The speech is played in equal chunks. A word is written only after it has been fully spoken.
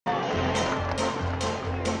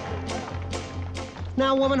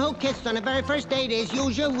Now, a woman who kissed on the very first date is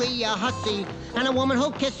usually a hussy. And a woman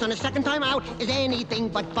who kissed on the second time out is anything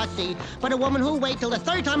but fussy. But a woman who waits till the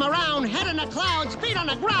third time around, head in the clouds, feet on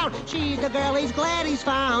the ground, she's the girl he's glad he's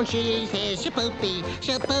found. She's his Shipoopi,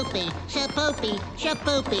 Shipoopi, Shipoopi,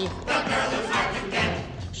 Shipoopi. The girl who's hard to get.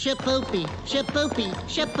 Shipoopi, Shipoopi,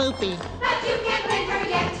 Shipoopi. But you can't win her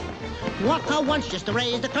yet. Walk her once just to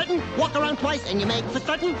raise the curtain. Walk around twice and you make for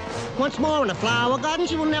certain. Once more in a flower garden,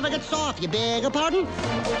 she will never get soft, you beg her pardon. Do,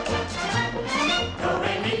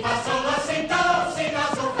 re, mi, fa, sol, la, si, do,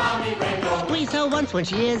 so, fa, mi, re, do. Squeeze her once when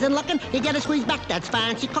she isn't looking. You get a squeeze back, that's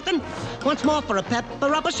fancy cooking. Once more for a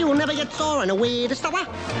pepper upper, she will never get sore and a way to stop her.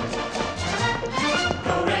 Do,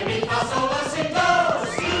 re, mi, fa, sol, la, si,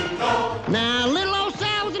 do. Now, little old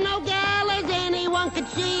Sal's a no gal as anyone could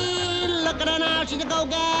see. Look at her now, she's a go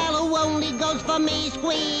gal who only goes for me.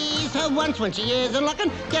 Squeeze her once when she isn't looking.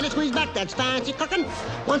 Get a squeeze back, that's fancy cooking.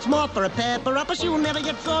 Once more for a pepper upper, she will never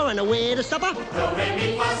get sore and a way to supper. Do, re,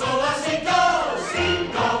 mi, fa, sol, la, si, do.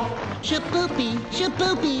 Shipoopi,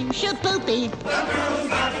 Shipoopi, Shipoopi. The girl who's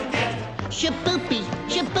hard to get. Shipoopi,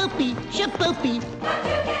 Shipoopi, Shipoopi. But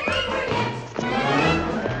you can't win her yet.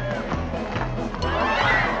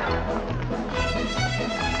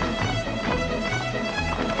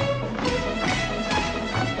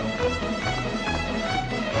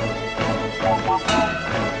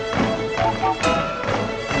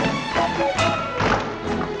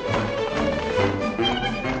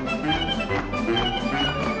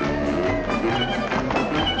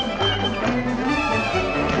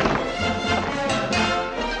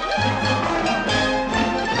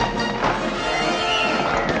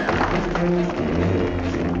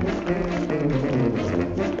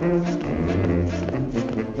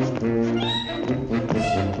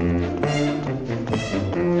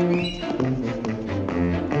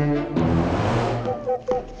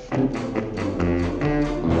 Do,